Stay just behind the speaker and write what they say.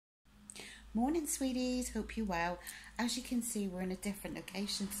Morning, sweeties. Hope you're well. As you can see, we're in a different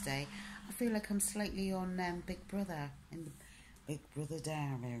location today. I feel like I'm slightly on Big Brother, in the Big Brother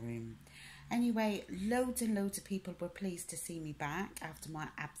Diary room. Anyway, loads and loads of people were pleased to see me back after my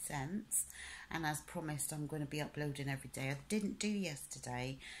absence. And as promised, I'm going to be uploading every day. I didn't do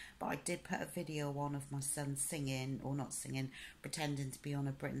yesterday, but I did put a video on of my son singing, or not singing, pretending to be on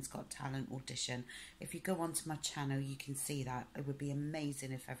a Britain's Got Talent audition. If you go onto my channel, you can see that. It would be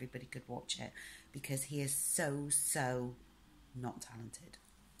amazing if everybody could watch it, because he is so not talented.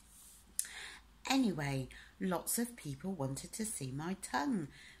 Anyway, lots of people wanted to see my tongue.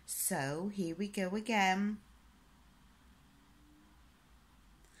 So here we go again.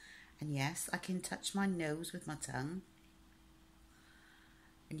 And yes, I can touch my nose with my tongue.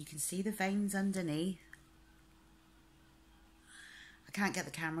 And you can see the veins underneath. I can't get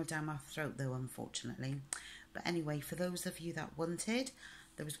the camera down my throat though, unfortunately. But anyway, for those of you that wanted,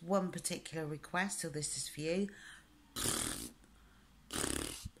 there was one particular request, so this is for you.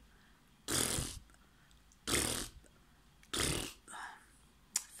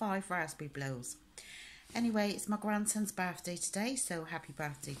 5 raspberry blows. Anyway, it's my grandson's birthday today, so happy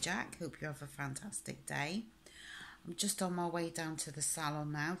birthday, Jack. Hope you have a fantastic day. I'm just on my way down to the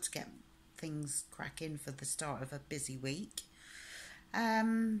salon now to get things cracking for the start of a busy week. I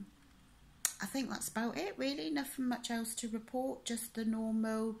think that's about it, really. Nothing much else to report, just the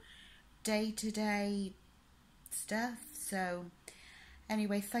normal day-to-day stuff. So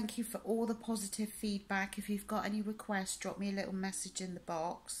anyway, thank you for all the positive feedback. If you've got any requests, drop me a little message in the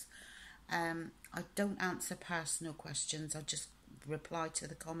box. I don't answer personal questions. I just reply to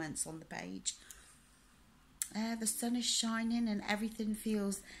the comments on the page. The sun is shining and everything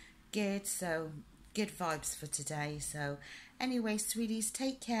feels good. So good vibes for today. So anyway, sweeties,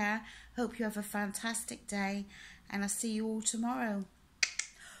 take care. Hope you have a fantastic day. And I'll see you all tomorrow.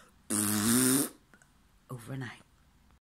 Over and out.